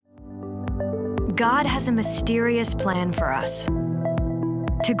God has a mysterious plan for us,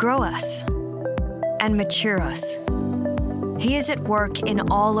 to grow us and mature us. He is at work in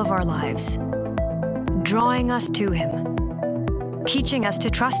all of our lives, drawing us to Him, teaching us to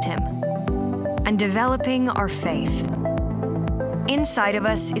trust Him, and developing our faith. Inside of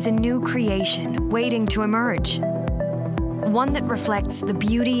us is a new creation waiting to emerge, one that reflects the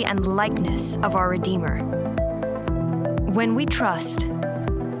beauty and likeness of our Redeemer. When we trust,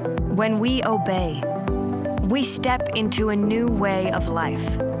 when we obey, we step into a new way of life.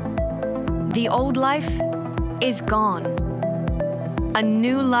 The old life is gone. A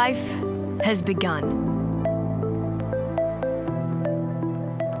new life has begun.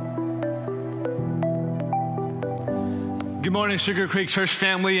 Good morning, Sugar Creek Church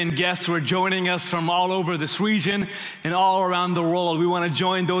family and guests who are joining us from all over this region and all around the world. We want to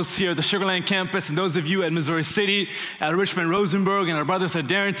join those here at the Sugar Land campus and those of you at Missouri City, at Richmond Rosenberg, and our brothers at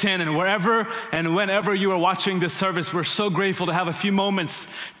Darrington, and wherever and whenever you are watching this service. We're so grateful to have a few moments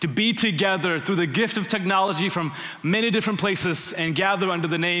to be together through the gift of technology from many different places and gather under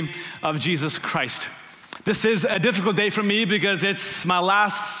the name of Jesus Christ. This is a difficult day for me because it's my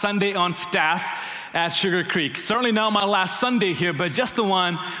last Sunday on staff at Sugar Creek. Certainly not my last Sunday here, but just the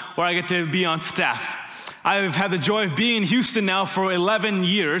one where I get to be on staff. I've had the joy of being in Houston now for 11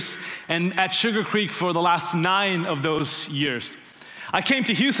 years and at Sugar Creek for the last 9 of those years. I came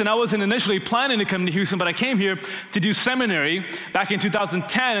to Houston. I wasn't initially planning to come to Houston, but I came here to do seminary back in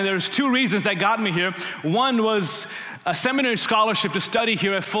 2010, and there's 2 reasons that got me here. One was a seminary scholarship to study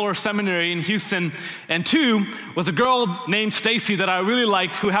here at Fuller Seminary in Houston, and 2 was a girl named Stacy that I really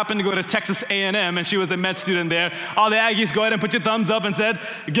liked who happened to go to Texas A&M, and she was a med student there. All the Aggies, go ahead and put your thumbs up and said,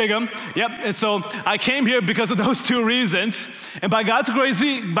 gig 'em. Yep, and so I came here because of those 2 reasons, and by God's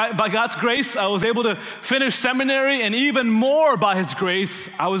grace, I was able to finish seminary, and even more by His grace,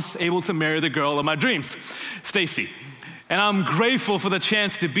 I was able to marry the girl of my dreams, Stacy. And I'm grateful for the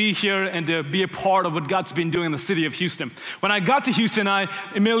chance to be here and to be a part of what God's been doing in the city of Houston. When I got to Houston, I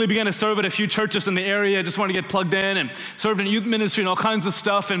immediately began to serve at a few churches in the area. I just wanted to get plugged in and served in youth ministry and all kinds of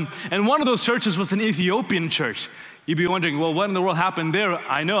stuff. And one of those churches was an Ethiopian church. You'd be wondering, well, what in the world happened there?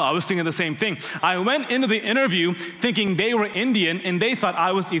 I know, I was thinking the same thing. I went into the interview thinking they were Indian and they thought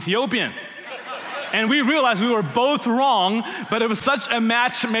I was Ethiopian. And we realized we were both wrong, but it was such a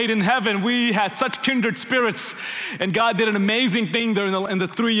match made in heaven. We had such kindred spirits, and God did an amazing thing there in the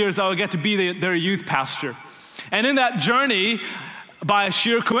 3 years I would get to be their youth pastor. And in that journey, by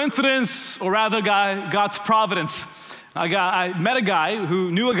sheer coincidence, or rather God's providence, I met a guy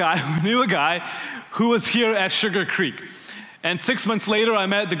who knew a guy who was here at Sugar Creek. And 6 months later, I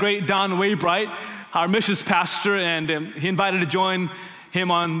met the great Don Waybright, our missions pastor, and he invited to join him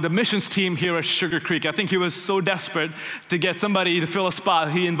on the missions team here at Sugar Creek. I think he was so desperate to get somebody to fill a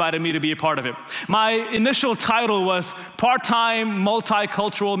spot, he invited me to be a part of it. My initial title was part-time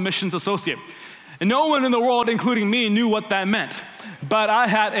multicultural missions associate. And no one in the world, including me, knew what that meant. But I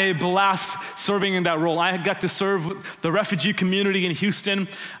had a blast serving in that role. I got to serve the refugee community in Houston.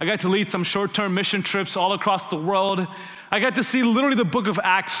 I got to lead some short-term mission trips all across the world. I got to see literally the book of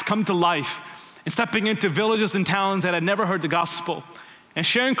Acts come to life and stepping into villages and towns that had never heard the gospel and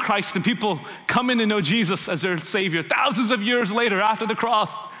sharing Christ and people coming to know Jesus as their Savior thousands of years later after the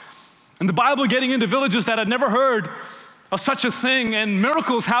cross. And the Bible getting into villages that had never heard of such a thing, and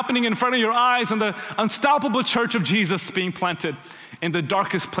miracles happening in front of your eyes, and the unstoppable church of Jesus being planted in the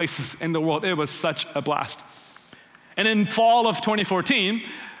darkest places in the world. It was such a blast. And in fall of 2014,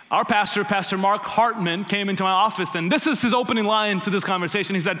 our pastor, Pastor Mark Hartman, came into my office, and this is his opening line to this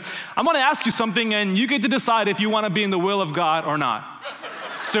conversation. He said, I'm going to ask you something, and you get to decide if you want to be in the will of God or not.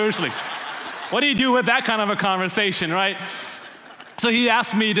 Seriously. What do you do with that kind of a conversation, right? So he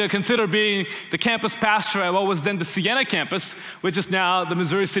asked me to consider being the campus pastor at what was then the Sienna campus, which is now the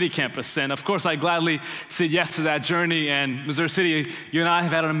Missouri City campus. And of course, I gladly said yes to that journey. And Missouri City, you and I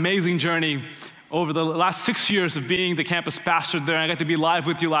have had an amazing journey over the last 6 years of being the campus pastor there. I got to be live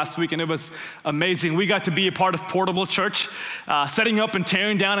with you last week, and it was amazing. We got to be a part of Portable Church, setting up and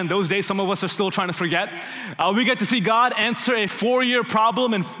tearing down. In those days, some of us are still trying to forget. We got to see God answer a 4-year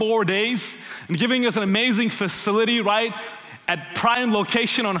problem in 4 days and giving us an amazing facility, right, at prime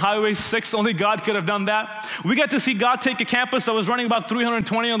location on Highway 6. Only God could have done that. We got to see God take a campus that was running about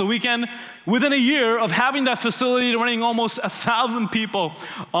 320 on the weekend within a year of having that facility running almost 1,000 people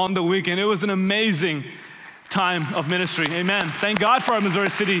on the weekend. It was an amazing time of ministry. Amen. Thank God for our Missouri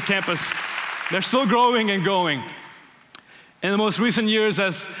City campus. They're still growing and going. In the most recent years,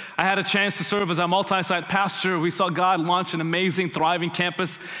 as I had a chance to serve as a multi-site pastor, we saw God launch an amazing, thriving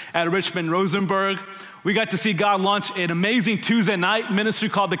campus at Richmond Rosenberg. We got to see God launch an amazing Tuesday night ministry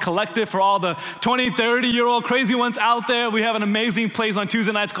called The Collective for all the 20, 30-year-old crazy ones out there. We have an amazing place on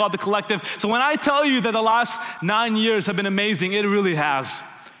Tuesday nights called The Collective. So when I tell you that the last 9 years have been amazing, it really has.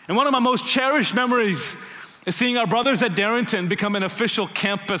 And one of my most cherished memories is seeing our brothers at Darrington become an official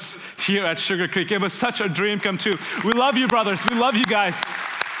campus here at Sugar Creek. It was such a dream come true. We love you, brothers. We love you guys.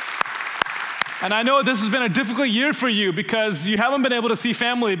 And I know this has been a difficult year for you because you haven't been able to see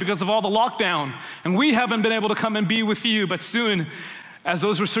family because of all the lockdown. And we haven't been able to come and be with you. But soon, as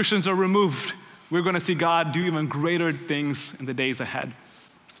those restrictions are removed, we're going to see God do even greater things in the days ahead.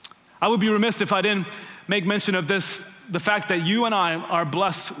 I would be remiss if I didn't make mention of this, the fact that you and I are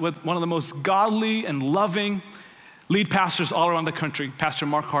blessed with one of the most godly and loving lead pastors all around the country, Pastor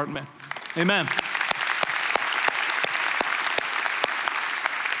Mark Hartman. Amen.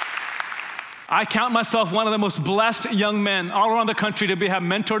 I count myself one of the most blessed young men all around the country to have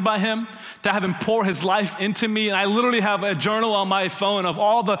mentored by him, to have him pour his life into me. And I literally have a journal on my phone of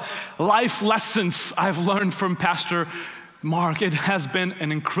all the life lessons I've learned from Pastor Mark. It has been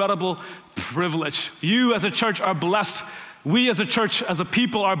an incredible privilege. You as a church are blessed. We as a church, as a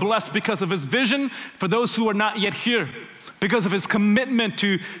people, are blessed because of his vision for those who are not yet here, because of his commitment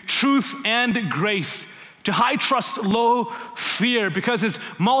to truth and grace, to high trust, low fear, because his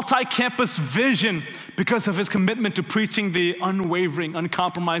multi-campus vision, because of his commitment to preaching the unwavering,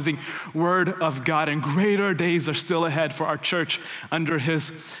 uncompromising word of God. And greater days are still ahead for our church under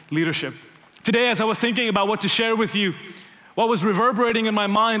his leadership. Today, as I was thinking about what to share with you, what was reverberating in my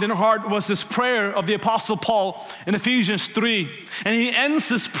mind and heart was this prayer of the Apostle Paul in Ephesians 3. And he ends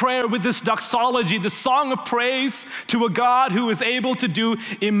this prayer with this doxology, this song of praise to a God who is able to do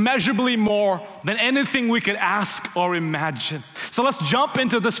immeasurably more than anything we could ask or imagine. So let's jump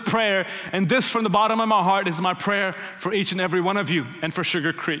into this prayer. And this, from the bottom of my heart, is my prayer for each and every one of you and for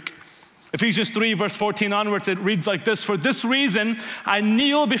Sugar Creek. Ephesians 3, verse 14 onwards, it reads like this: "For this reason I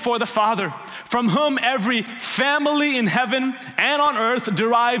kneel before the Father, from whom every family in heaven and on earth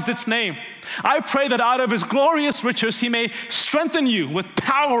derives its name. I pray that out of his glorious riches he may strengthen you with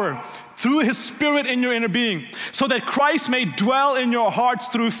power through his Spirit in your inner being, so that Christ may dwell in your hearts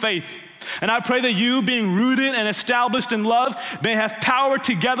through faith. And I pray that you, being rooted and established in love, may have power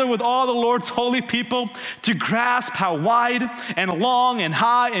together with all the Lord's holy people to grasp how wide and long and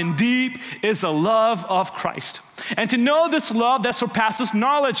high and deep is the love of Christ. And to know this love that surpasses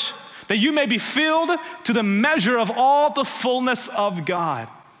knowledge, that you may be filled to the measure of all the fullness of God."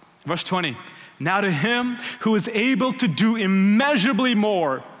 Verse 20, "Now to him who is able to do immeasurably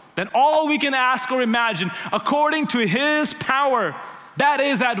more than all we can ask or imagine, according to his power that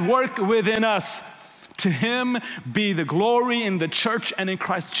is at work within us. To him be the glory in the church and in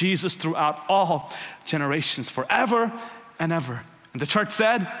Christ Jesus throughout all generations, forever and ever." And the church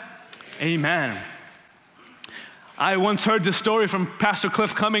said, amen. I once heard this story from Pastor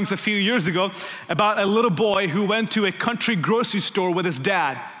Cliff Cummings a few years ago about a little boy who went to a country grocery store with his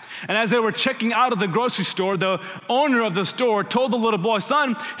dad. And as they were checking out of the grocery store, the owner of the store told the little boy,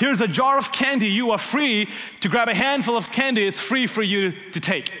 "Son, here's a jar of candy. You are free to grab a handful of candy. It's free for you to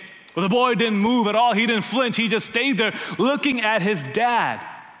take." Well, the boy didn't move at all. He didn't flinch. He just stayed there looking at his dad.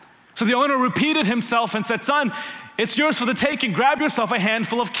 So the owner repeated himself and said, "Son, it's yours for the taking. Grab yourself a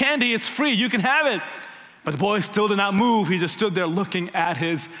handful of candy. It's free. You can have it." But the boy still did not move. He just stood there looking at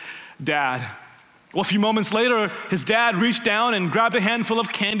his dad. Well, a few moments later, his dad reached down and grabbed a handful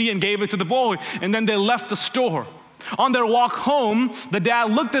of candy and gave it to the boy, and then they left the store. On their walk home, the dad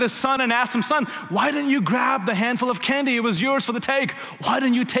looked at his son and asked him, "Son, why didn't you grab the handful of candy? It was yours for the take. Why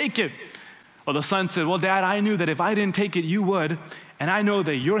didn't you take it?" Well, the son said, "Well, Dad, I knew that if I didn't take it, you would, and I know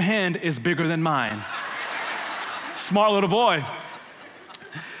that your hand is bigger than mine." Smart little boy.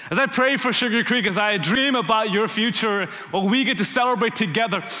 As I pray for Sugar Creek, as I dream about your future, what we get to celebrate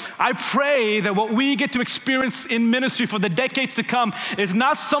together, I pray that what we get to experience in ministry for the decades to come is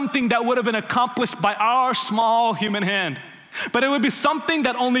not something that would have been accomplished by our small human hand, but it would be something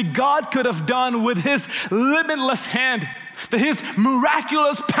that only God could have done with his limitless hand. That his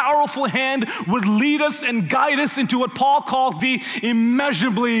miraculous, powerful hand would lead us and guide us into what Paul calls the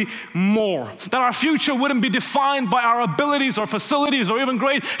immeasurably more. That our future wouldn't be defined by our abilities or facilities or even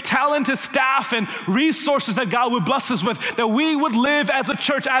great talented staff and resources that God would bless us with. That we would live as a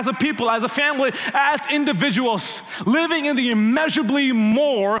church, as a people, as a family, as individuals, living in the immeasurably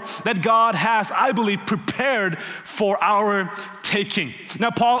more that God has, I believe, prepared for our taking.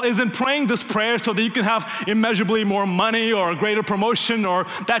 Now, Paul isn't praying this prayer so that you can have immeasurably more money or a greater promotion or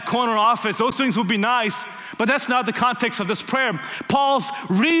that corner office. Those things would be nice, but that's not the context of this prayer. Paul's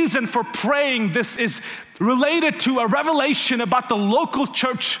reason for praying this is related to a revelation about the local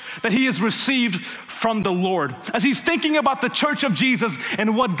church that he has received from the Lord. As he's thinking about the church of Jesus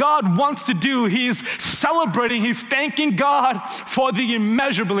and what God wants to do, he's celebrating, he's thanking God for the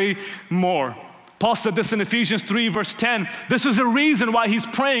immeasurably more. Paul said this in Ephesians 3, verse 10. This is the reason why he's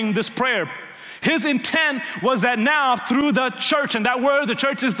praying this prayer. His intent was that now through the church, and that word, the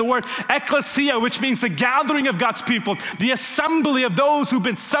church, is the word ecclesia, which means the gathering of God's people, the assembly of those who've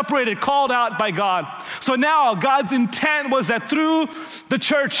been separated, called out by God. So now God's intent was that through the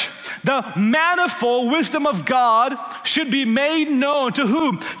church, the manifold wisdom of God should be made known to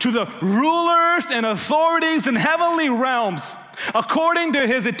whom? To the rulers and authorities in heavenly realms, according to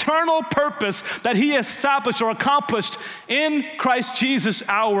his eternal purpose that he established or accomplished in Christ Jesus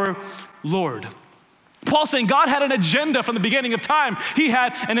our Lord. Paul's saying God had an agenda from the beginning of time. He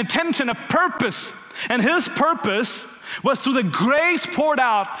had an intention, a purpose, and his purpose was through the grace poured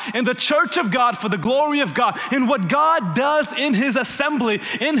out in the church of God for the glory of God, in what God does in his assembly,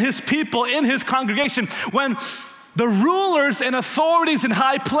 in his people, in his congregation. When the rulers and authorities in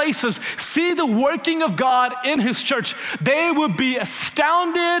high places see the working of God in his church, they would be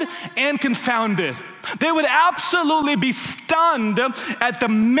astounded and confounded. They would absolutely be stunned at the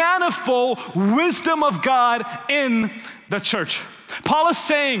manifold wisdom of God in the church. Paul is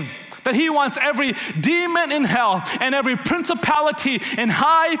saying that he wants every demon in hell and every principality in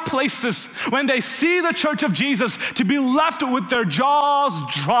high places, when they see the church of Jesus, to be left with their jaws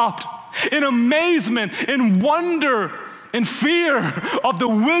dropped in amazement, in wonder, in fear of the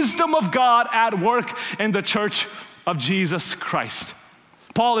wisdom of God at work in the church of Jesus Christ.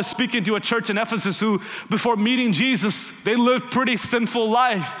 Paul is speaking to a church in Ephesus who, before meeting Jesus, they lived pretty sinful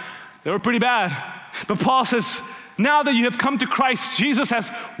life. They were pretty bad. But Paul says, now that you have come to Christ, Jesus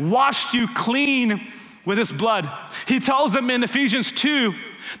has washed you clean with his blood. He tells them in Ephesians 2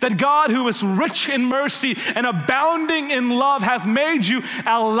 that God, who is rich in mercy and abounding in love, has made you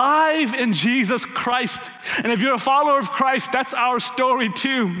alive in Jesus Christ. And if you're a follower of Christ, that's our story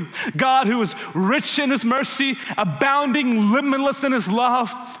too. God, who is rich in his mercy, abounding, limitless in his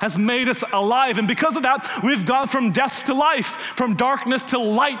love, has made us alive. And because of that, we've gone from death to life, from darkness to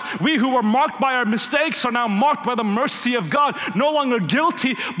light. We who were marked by our mistakes are now marked by the mercy of God, no longer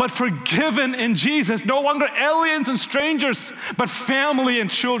guilty, but forgiven in Jesus, no longer aliens and strangers, but family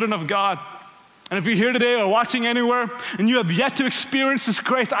and children of God. And if you're here today or watching anywhere and you have yet to experience this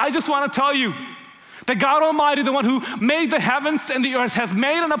grace, I just want to tell you that God Almighty, the one who made the heavens and the earth, has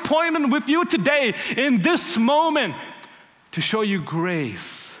made an appointment with you today in this moment to show you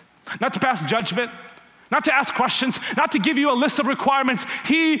grace. Not to pass judgment, not to ask questions, not to give you a list of requirements.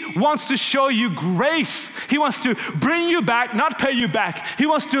 He wants to show you grace. He wants to bring you back, not pay you back. He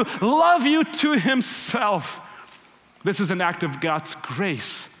wants to love you to himself. This is an act of God's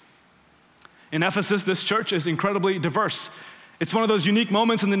grace. In Ephesus, this church is incredibly diverse. It's one of those unique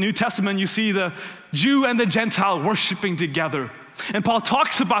moments in the New Testament you see the Jew and the Gentile worshiping together. And Paul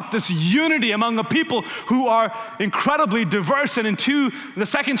talks about this unity among the people who are incredibly diverse. And in the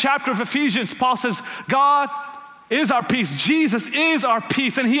second chapter of Ephesians, Paul says, God is our peace. Jesus is our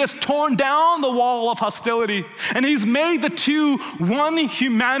peace. And he has torn down the wall of hostility. And he's made the two one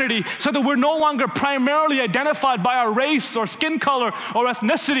humanity so that we're no longer primarily identified by our race or skin color or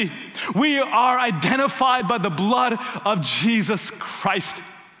ethnicity. We are identified by the blood of Jesus Christ.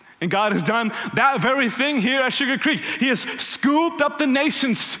 And God has done that very thing here at Sugar Creek. He has scooped up the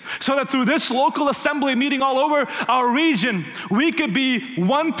nations so that through this local assembly meeting all over our region, we could be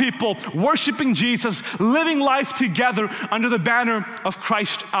one people worshiping Jesus, living life together under the banner of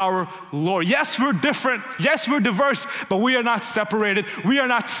Christ our Lord. Yes, we're different. Yes, we're diverse, but we are not separated. We are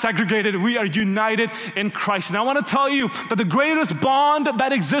not segregated. We are united in Christ. And I want to tell you that the greatest bond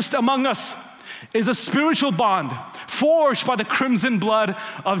that exists among us is a spiritual bond forged by the crimson blood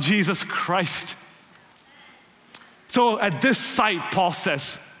of Jesus Christ. So at this sight, Paul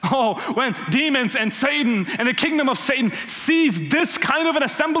says, when demons and Satan and the kingdom of Satan sees this kind of an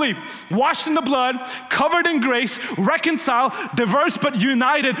assembly, washed in the blood, covered in grace, reconciled, diverse but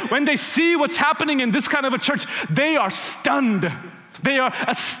united, when they see what's happening in this kind of a church, they are stunned. They are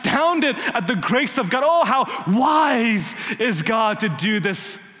astounded at the grace of God. Oh, how wise is God to do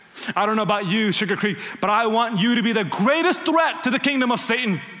this. I don't know about you, Sugar Creek, but I want you to be the greatest threat to the kingdom of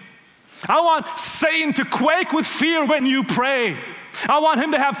Satan. I want Satan to quake with fear when you pray. I want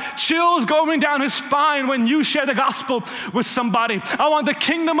him to have chills going down his spine when you share the gospel with somebody. I want the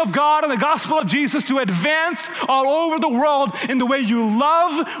kingdom of God and the gospel of Jesus to advance all over the world in the way you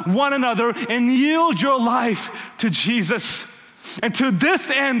love one another and yield your life to Jesus. And to this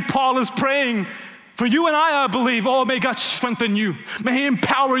end, Paul is praying for you and I believe, oh, may God strengthen you. May he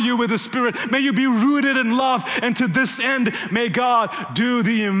empower you with his Spirit. May you be rooted in love. And to this end, may God do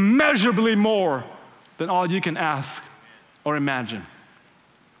the immeasurably more than all you can ask or imagine.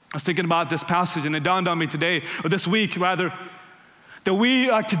 I was thinking about this passage, and it dawned on me today, or this week rather, that we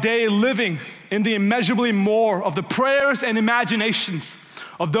are today living in the immeasurably more of the prayers and imaginations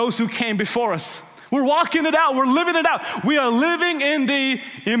of those who came before us. We're walking it out. We're living it out. We are living in the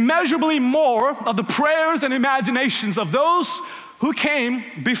immeasurably more of the prayers and imaginations of those who came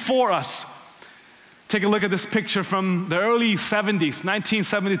before us. Take a look at this picture from the early 70s,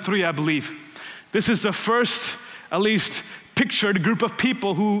 1973, I believe. This is the first, at least, pictured group of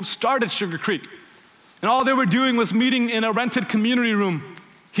people who started Sugar Creek. And all they were doing was meeting in a rented community room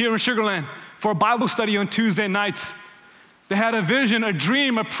here in Sugar Land for a Bible study on Tuesday nights. They had a vision, a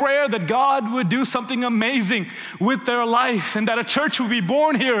dream, a prayer that God would do something amazing with their life and that a church would be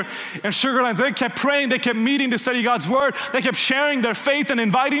born here in Sugar Land. They kept praying, they kept meeting to study God's word, they kept sharing their faith and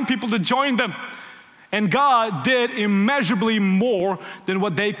inviting people to join them. And God did immeasurably more than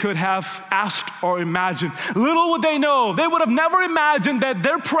what they could have asked or imagined. Little would they know, they would have never imagined that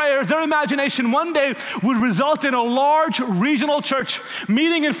their prayers, their imagination one day would result in a large regional church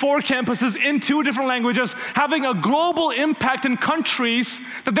meeting in 4 campuses in 2 different languages, having a global impact in countries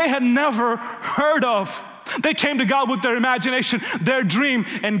that they had never heard of. They came to God with their imagination, their dream,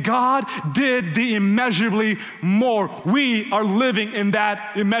 and God did the immeasurably more. We are living in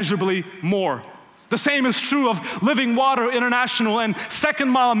that immeasurably more. The same is true of Living Water International and Second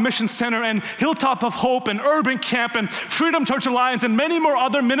Mile Mission Center and Hilltop of Hope and Urban Camp and Freedom Church Alliance and many more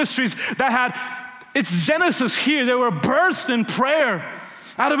other ministries that had its genesis here. They were birthed in prayer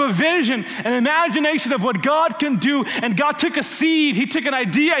out of a vision, an imagination of what God can do. And God took a seed, he took an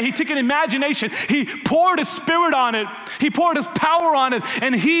idea, he took an imagination, he poured his Spirit on it, he poured his power on it,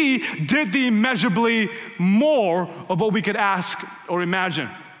 and he did the immeasurably more of what we could ask or imagine.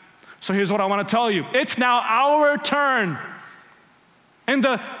 So here's what I want to tell you. It's now our turn. In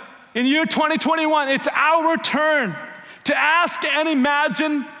year 2021, it's our turn to ask and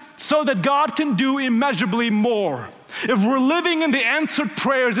imagine so that God can do immeasurably more. If we're living in the answered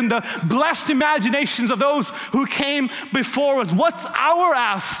prayers and the blessed imaginations of those who came before us, what's our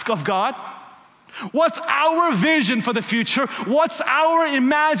ask of God? What's our vision for the future? What's our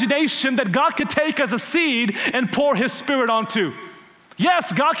imagination that God could take as a seed and pour his Spirit onto?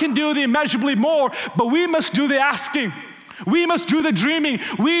 Yes, God can do the immeasurably more, but we must do the asking. We must do the dreaming.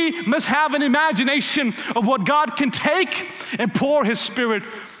 We must have an imagination of what God can take and pour his Spirit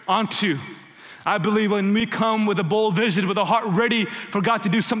onto. I believe when we come with a bold vision, with a heart ready for God to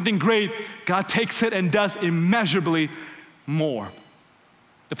do something great, God takes it and does immeasurably more.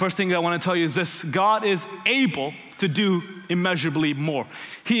 The first thing that I want to tell you is this: God is able to do immeasurably more.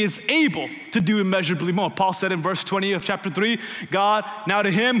 He is able to do immeasurably more. Paul said in verse 20 of chapter 3, God, now to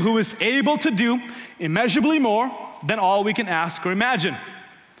him who is able to do immeasurably more than all we can ask or imagine.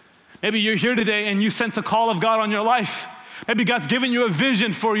 Maybe you're here today and you sense a call of God on your life. Maybe God's given you a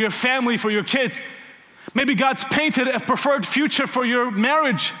vision for your family, for your kids. Maybe God's painted a preferred future for your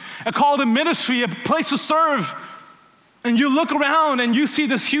marriage, a call to ministry, a place to serve. And you look around and you see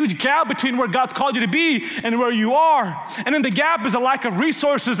this huge gap between where God's called you to be and where you are. And in the gap is a lack of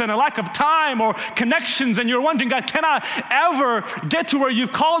resources and a lack of time or connections. And you're wondering, God, can I ever get to where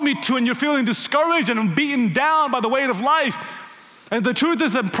you've called me to? And you're feeling discouraged and beaten down by the weight of life. And the truth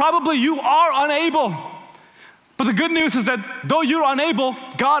is that probably you are unable. But the good news is that though you're unable,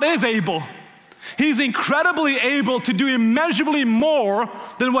 God is able. He's incredibly able to do immeasurably more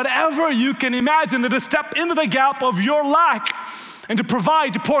than whatever you can imagine, to step into the gap of your lack and to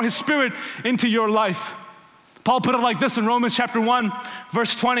provide, to pour his Spirit into your life. Paul put it like this in Romans chapter 1,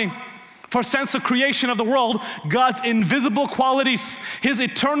 verse 20. For since the creation of the world, God's invisible qualities, his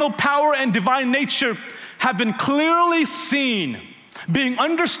eternal power and divine nature have been clearly seen, being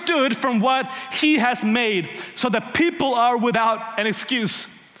understood from what he has made, so that people are without an excuse.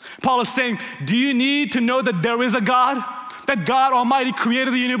 Paul is saying, do you need to know that there is a God? That God Almighty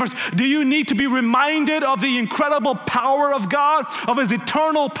created the universe? Do you need to be reminded of the incredible power of God, of his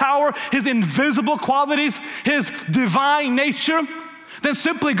eternal power, his invisible qualities, his divine nature? Then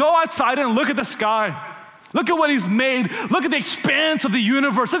simply go outside and look at the sky. Look at what he's made. Look at the expanse of the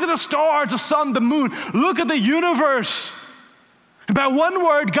universe. Look at the stars, the sun, the moon. Look at the universe. And by one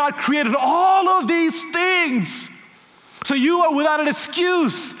word, God created all of these things So you are without an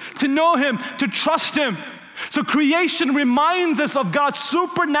excuse to know him, to trust him. So creation reminds us of God's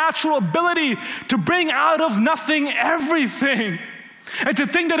supernatural ability to bring out of nothing everything. And to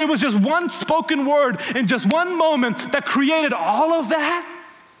think that it was just one spoken word in just one moment that created all of that.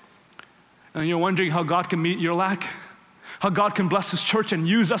 And you're wondering how God can meet your lack, how God can bless his church and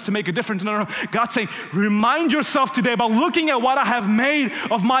use us to make a difference. No. God's saying, remind yourself today about looking at what I have made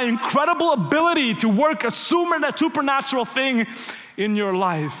of my incredible ability to work a supernatural thing in your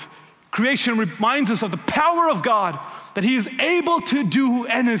life. Creation reminds us of the power of God, that he is able to do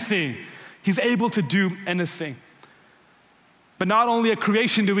anything. He's able to do anything. But not only at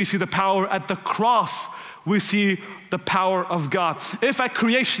creation do we see the power, at the cross we see the power of God. If at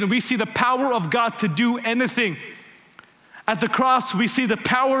creation we see the power of God to do anything, at the cross we see the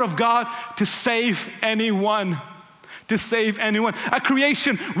power of God to save anyone. To save anyone. At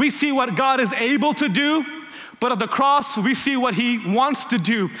creation we see what God is able to do, but at the cross we see what he wants to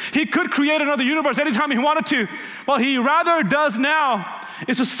do. He could create another universe anytime he wanted to. What he rather does now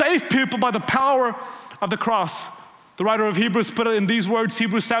is to save people by the power of the cross. The writer of Hebrews put it in these words,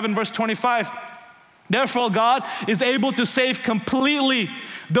 Hebrews 7 verse 25. Therefore God is able to save completely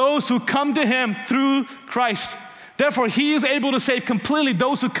those who come to him through Christ. Therefore he is able to save completely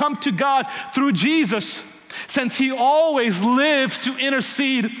those who come to God through Jesus, since he always lives to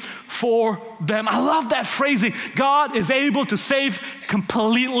intercede for them. I love that phrasing. God is able to save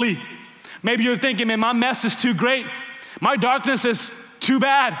completely. Maybe you're thinking, man, my mess is too great. My darkness is too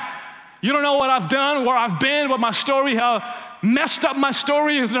bad. You don't know what I've done, where I've been, what my story, how messed up my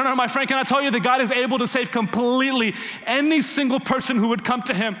story is. No, my friend, can I tell you that God is able to save completely any single person who would come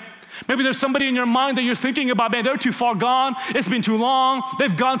to him. Maybe there's somebody in your mind that you're thinking about, man, they're too far gone. It's been too long.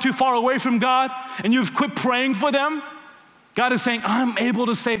 They've gone too far away from God, and you've quit praying for them. God is saying, I'm able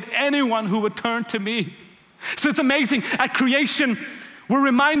to save anyone who would turn to me. So it's amazing. At creation, we're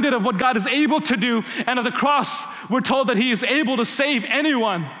reminded of what God is able to do, and at the cross, we're told that he is able to save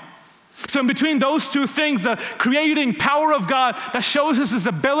anyone. So in between those two things, the creating power of God that shows us his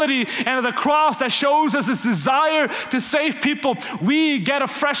ability, and at the cross that shows us his desire to save people, we get a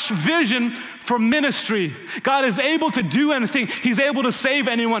fresh vision for ministry. God is able to do anything. He's able to save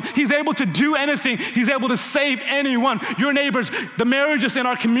anyone. He's able to do anything. He's able to save anyone. Your neighbors, the marriages in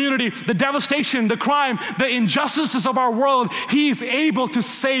our community, the devastation, the crime, the injustices of our world, he's able to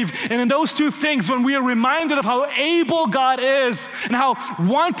save. And in those two things, when we are reminded of how able God is and how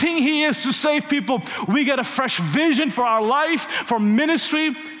wanting he is to save people, we get a fresh vision for our life, for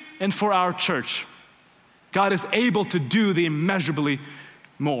ministry, and for our church. God is able to do the immeasurably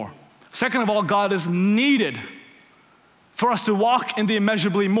more. Second of all, God is needed for us to walk in the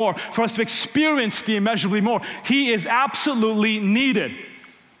immeasurably more, for us to experience the immeasurably more. He is absolutely needed.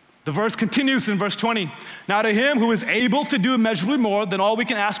 The verse continues in verse 20. Now to him who is able to do immeasurably more than all we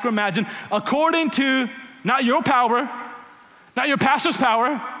can ask or imagine, according to not your power, not your pastor's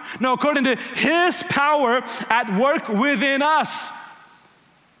power, no, according to his power at work within us.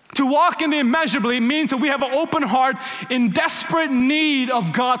 To walk in the immeasurably means that we have an open heart in desperate need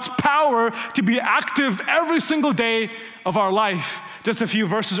of God's power to be active every single day of our life. Just a few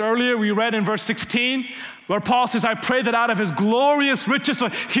verses earlier, we read in verse 16, where Paul says, I pray that out of his glorious riches, so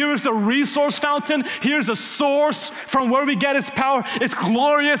here is a resource fountain, here's a source from where we get his power. It's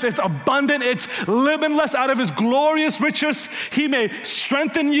glorious, it's abundant, it's limitless. Out of his glorious riches, he may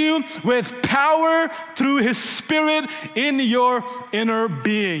strengthen you with power through his spirit in your inner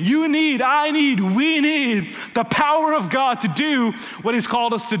being. You need, I need, we need the power of God to do what he's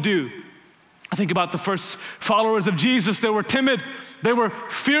called us to do. I think about the first followers of Jesus. They were timid, they were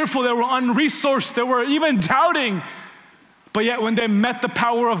fearful, they were unresourced, they were even doubting. But yet when they met the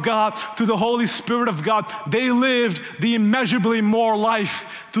power of God through the Holy Spirit of God, they lived the immeasurably more life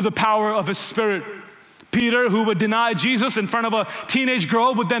through the power of his Spirit. Peter, who would deny Jesus in front of a teenage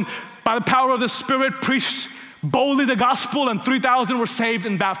girl, would then, by the power of the Spirit, preach boldly the gospel, and 3,000 were saved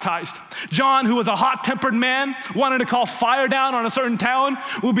and baptized. John, who was a hot-tempered man, wanted to call fire down on a certain town,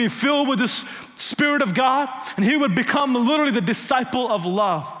 would be filled with the Spirit of God, and he would become literally the disciple of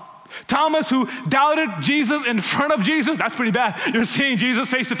love. Thomas, who doubted Jesus in front of Jesus, that's pretty bad. You're seeing Jesus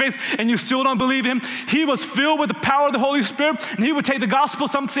face to face and you still don't believe him. He was filled with the power of the Holy Spirit, and he would take the gospel,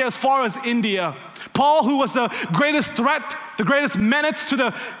 some say, as far as India. Paul, who was the greatest threat, the greatest menace to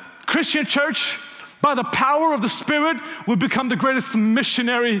the Christian church, by the power of the Spirit, would become the greatest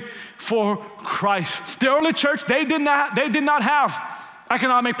missionary for Christ. The early church, they did not have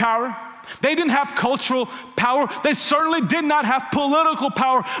economic power. They didn't have cultural power. They certainly did not have political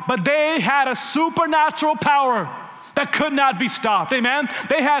power, but they had a supernatural power that could not be stopped. Amen?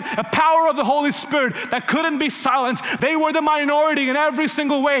 They had a power of the Holy Spirit that couldn't be silenced. They were the minority in every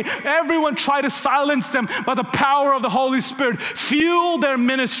single way. Everyone tried to silence them, but the power of the Holy Spirit fueled their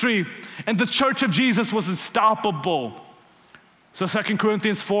ministry, and the church of Jesus was unstoppable. So 2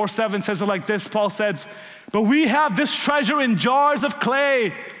 Corinthians 4:7 says it like this. Paul says, "But we have this treasure in jars of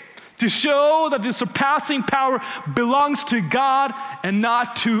clay to show that the surpassing power belongs to God and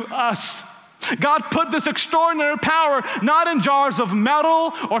not to us." God put this extraordinary power not in jars of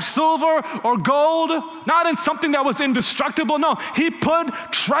metal or silver or gold, not in something that was indestructible. No, He put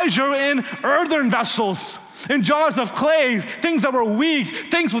treasure in earthen vessels, in jars of clay, things that were weak,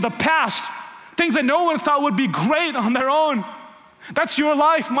 things with a past, things that no one thought would be great on their own. That's your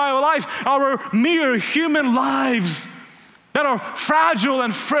life, my life, our mere human lives that are fragile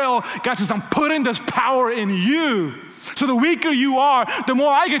and frail. God says, I'm putting this power in you. So the weaker you are, the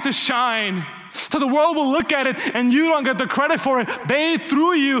more I get to shine. So the world will look at it and you don't get the credit for it. They,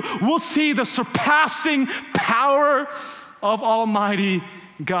 through you, will see the surpassing power of Almighty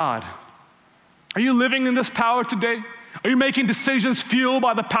God. Are you living in this power today? Are you making decisions fueled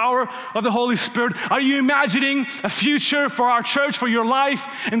by the power of the Holy Spirit? Are you imagining a future for our church, for your life,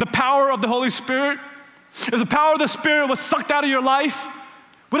 in the power of the Holy Spirit? If the power of the Spirit was sucked out of your life,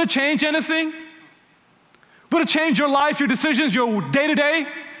 would it change anything? Would it change your life, your decisions, your day-to-day?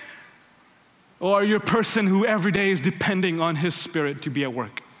 Or are you a person who every day is depending on His Spirit to be at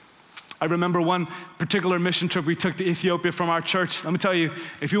work? I remember one particular mission trip we took to Ethiopia from our church. Let me tell you,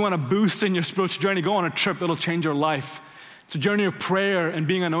 if you want to boost in your spiritual journey, go on a trip. It'll change your life. It's a journey of prayer and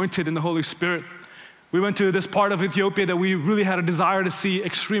being anointed in the Holy Spirit. We went to this part of Ethiopia that we really had a desire to see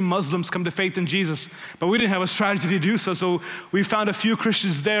extreme Muslims come to faith in Jesus, but we didn't have a strategy to do so. So we found a few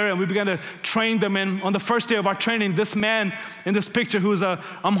Christians there and we began to train them. And on the first day of our training, this man in this picture, who is an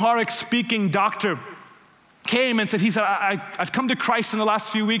Amharic speaking doctor, came and said, I've come to Christ in the last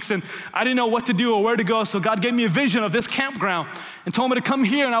few weeks and I didn't know what to do or where to go. So God gave me a vision of this campground and told me to come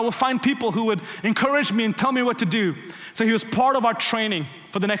here and I will find people who would encourage me and tell me what to do. So he was part of our training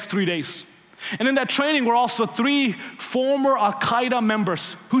for the next 3 days. And in that training were also 3 former Al-Qaeda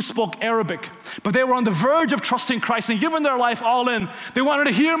members who spoke Arabic, but they were on the verge of trusting Christ and giving their life all in. They wanted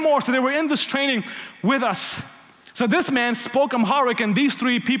to hear more, so they were in this training with us. So this man spoke Amharic and these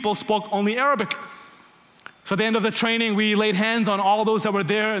 3 people spoke only Arabic. So at the end of the training, we laid hands on all those that were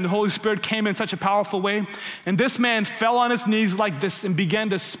there and the Holy Spirit came in such a powerful way. And this man fell on his knees like this and began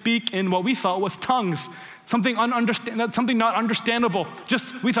to speak in what we thought was tongues. Something not understandable.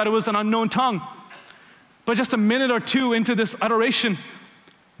 We thought it was an unknown tongue. But just a minute or two into this adoration,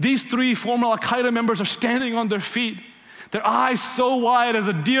 these 3 former Al-Qaeda members are standing on their feet, their eyes so wide as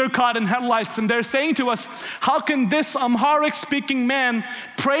a deer caught in headlights, and they're saying to us, how can this Amharic-speaking man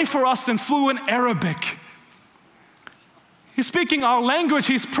pray for us in fluent Arabic? He's speaking our language,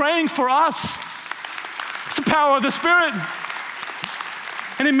 he's praying for us. It's the power of the Spirit.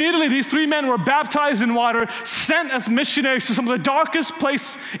 And immediately these 3 men were baptized in water, sent as missionaries to some of the darkest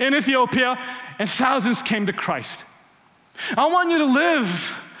places in Ethiopia, and thousands came to Christ. I want you to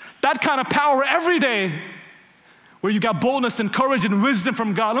live that kind of power every day, where you got boldness and courage and wisdom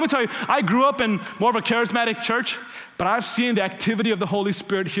from God. Let me tell you, I grew up in more of a charismatic church, but I've seen the activity of the Holy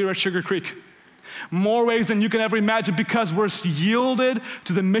Spirit here at Sugar Creek. More ways than you can ever imagine, because we're yielded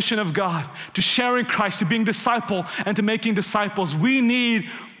to the mission of God, to sharing Christ, to being disciple, and to making disciples. We need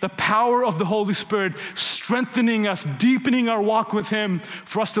the power of the Holy Spirit strengthening us, deepening our walk with Him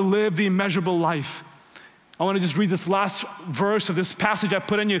for us to live the immeasurable life. I want to just read this last verse of this passage I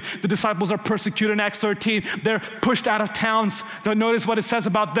put in you. The disciples are persecuted in Acts 13. They're pushed out of towns. Now notice what it says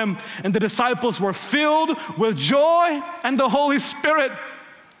about them. And the disciples were filled with joy and the Holy Spirit.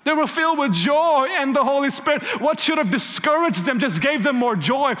 They were filled with joy and the Holy Spirit. What should have discouraged them just gave them more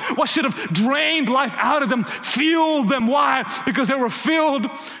joy. What should have drained life out of them fueled them. Why? Because they were filled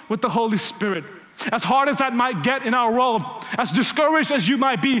with the Holy Spirit. As hard as that might get in our world, as discouraged as you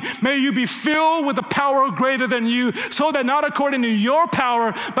might be, may you be filled with the power greater than you, so that not according to your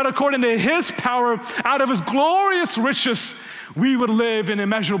power, but according to His power, out of His glorious riches, we would live in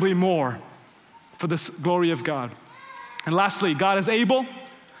immeasurably more for this glory of God. And lastly, God is able,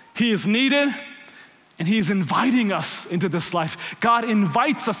 He is needed, and He is inviting us into this life. God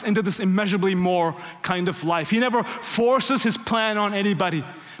invites us into this immeasurably more kind of life. He never forces His plan on anybody,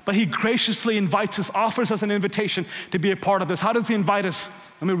 but He graciously invites us, offers us an invitation to be a part of this. How does He invite us?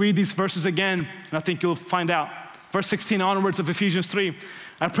 Let me read these verses again, and I think you'll find out. Verse 16 onwards of Ephesians 3.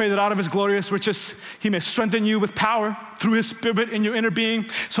 I pray that out of his glorious riches, he may strengthen you with power through his Spirit in your inner being,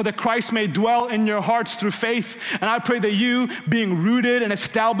 so that Christ may dwell in your hearts through faith. And I pray that you, being rooted and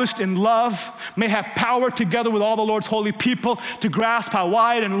established in love, may have power together with all the Lord's holy people to grasp how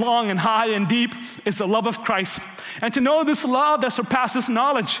wide and long and high and deep is the love of Christ, and to know this love that surpasses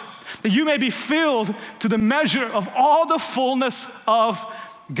knowledge, that you may be filled to the measure of all the fullness of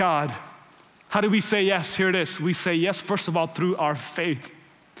God. How do we say yes? Here it is. We say yes, first of all, through our faith.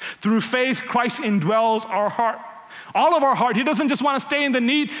 Through faith, Christ indwells our heart. All of our heart. He doesn't just want to stay in the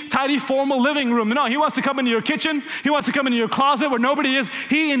neat, tidy, formal living room. No, he wants to come into your kitchen. He wants to come into your closet where nobody is.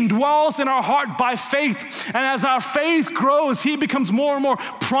 He indwells in our heart by faith. And as our faith grows, he becomes more and more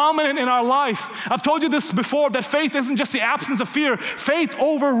prominent in our life. I've told you this before, that faith isn't just the absence of fear. Faith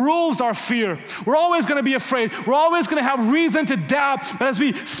overrules our fear. We're always going to be afraid. We're always going to have reason to doubt. But as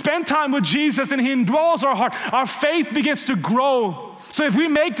we spend time with Jesus and he indwells our heart, our faith begins to grow. So if we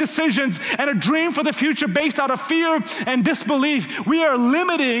make decisions and a dream for the future based out of fear and disbelief, we are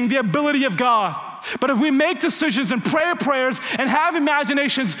limiting the ability of God. But if we make decisions and pray prayers and have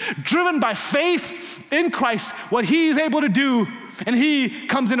imaginations driven by faith in Christ, what he is able to do, and he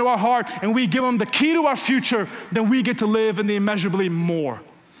comes into our heart and we give him the key to our future, then we get to live in the immeasurably more.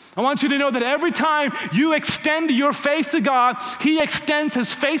 I want you to know that every time you extend your faith to God, he extends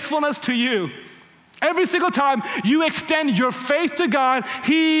his faithfulness to you. Every single time you extend your faith to God,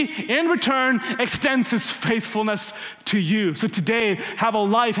 he, in return, extends his faithfulness to you. So today, have a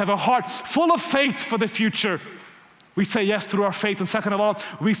life, have a heart full of faith for the future. We say yes through our faith. And second of all,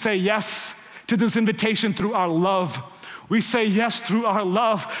 we say yes to this invitation through our love. We say yes through our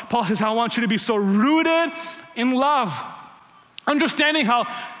love. Paul says, I want you to be so rooted in love, understanding how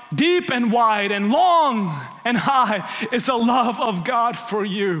deep and wide and long and high is the love of God for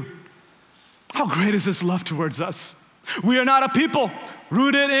you. How great is his love towards us? We are not a people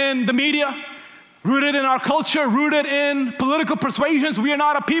rooted in the media, rooted in our culture, rooted in political persuasions. We are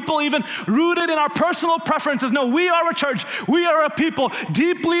not a people even rooted in our personal preferences. No, we are a church. We are a people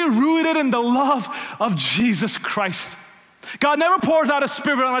deeply rooted in the love of Jesus Christ. God never pours out a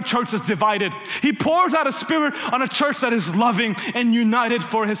spirit on a church that's divided. He pours out a spirit on a church that is loving and united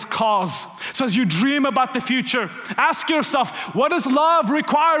for his cause. So as you dream about the future, ask yourself, what does love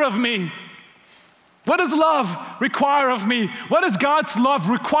require of me? What does love require of me? What does God's love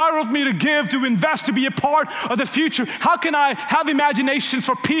require of me to give, to invest, to be a part of the future? How can I have imaginations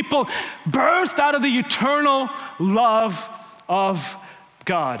for people birthed out of the eternal love of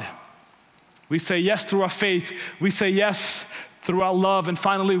God? We say yes through our faith. We say yes through our love. And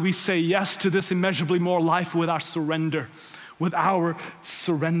finally, we say yes to this immeasurably more life with our surrender. With our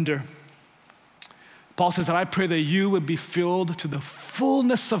surrender. Paul says that I pray that you would be filled to the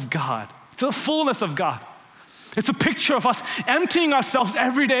fullness of God. To the fullness of God. It's a picture of us emptying ourselves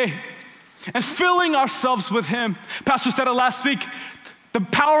every day and filling ourselves with him. Pastor said it last week, the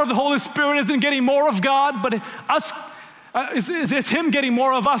power of the Holy Spirit isn't getting more of God, but it's him getting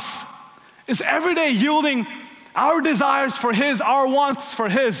more of us. It's every day yielding our desires for his, our wants for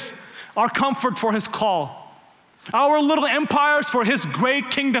his, our comfort for his call. Our little empires for his great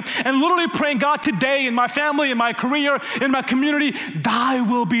kingdom. And literally praying, God, today in my family, in my career, in my community, thy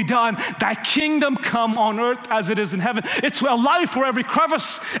will be done. Thy kingdom come on earth as it is in heaven. It's a life where every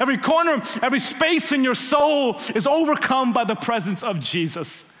crevice, every corner, every space in your soul is overcome by the presence of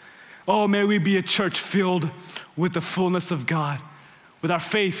Jesus. Oh, may we be a church filled with the fullness of God. With our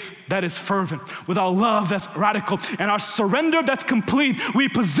faith that is fervent, with our love that's radical, and our surrender that's complete, we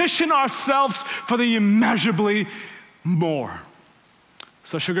position ourselves for the immeasurably more.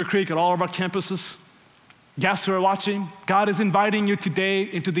 So Sugar Creek, at all of our campuses, guests who are watching, God is inviting you today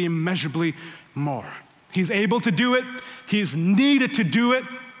into the immeasurably more. He's able to do it. He's needed to do it.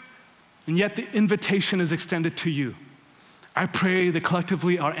 And yet the invitation is extended to you. I pray that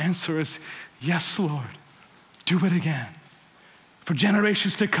collectively our answer is, yes, Lord, do it again. For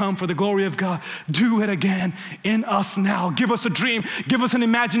generations to come, for the glory of God, do it again in us now. Give us a dream, give us an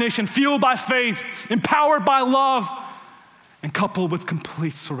imagination, fueled by faith, empowered by love, and coupled with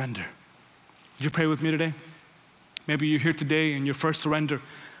complete surrender. Would you pray with me today? Maybe you're here today and your first surrender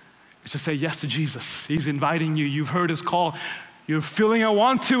is to say yes to Jesus. He's inviting you. You've heard his call. You're feeling a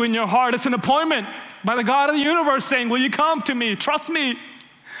want to in your heart. It's an appointment by the God of the universe saying, will you come to me? Trust me.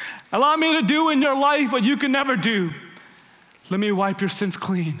 Allow me to do in your life what you can never do. Let me wipe your sins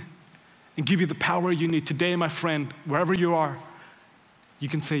clean and give you the power you need. Today, my friend, wherever you are, you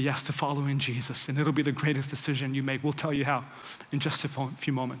can say yes to following Jesus, and it'll be the greatest decision you make. We'll tell you how in just a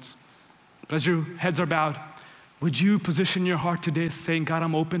few moments. But as your heads are bowed, would you position your heart today saying, God,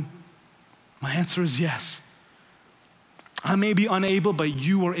 I'm open? My answer is yes. I may be unable, but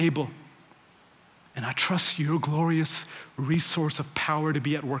you are able. And I trust your glorious resource of power to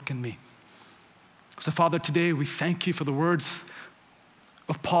be at work in me. So Father, today we thank you for the words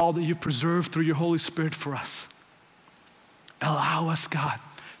of Paul that you've preserved through your Holy Spirit for us. Allow us, God,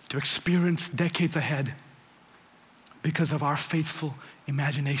 to experience decades ahead because of our faithful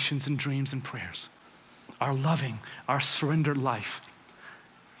imaginations and dreams and prayers, our loving, our surrendered life.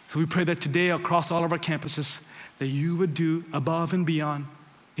 So we pray that today across all of our campuses that you would do above and beyond,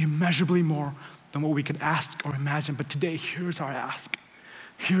 immeasurably more than what we could ask or imagine. But today, here's our ask.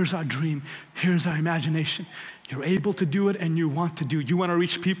 Here's our dream. Here's our imagination. You're able to do it and you want to do it. You want to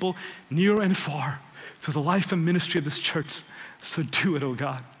reach people near and far through the life and ministry of this church. So do it, oh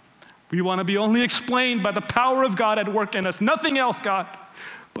God. We want to be only explained by the power of God at work in us. Nothing else, God,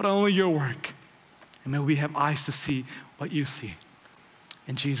 but only your work. And may we have eyes to see what you see.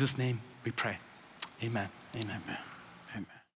 In Jesus' name we pray. Amen. Amen.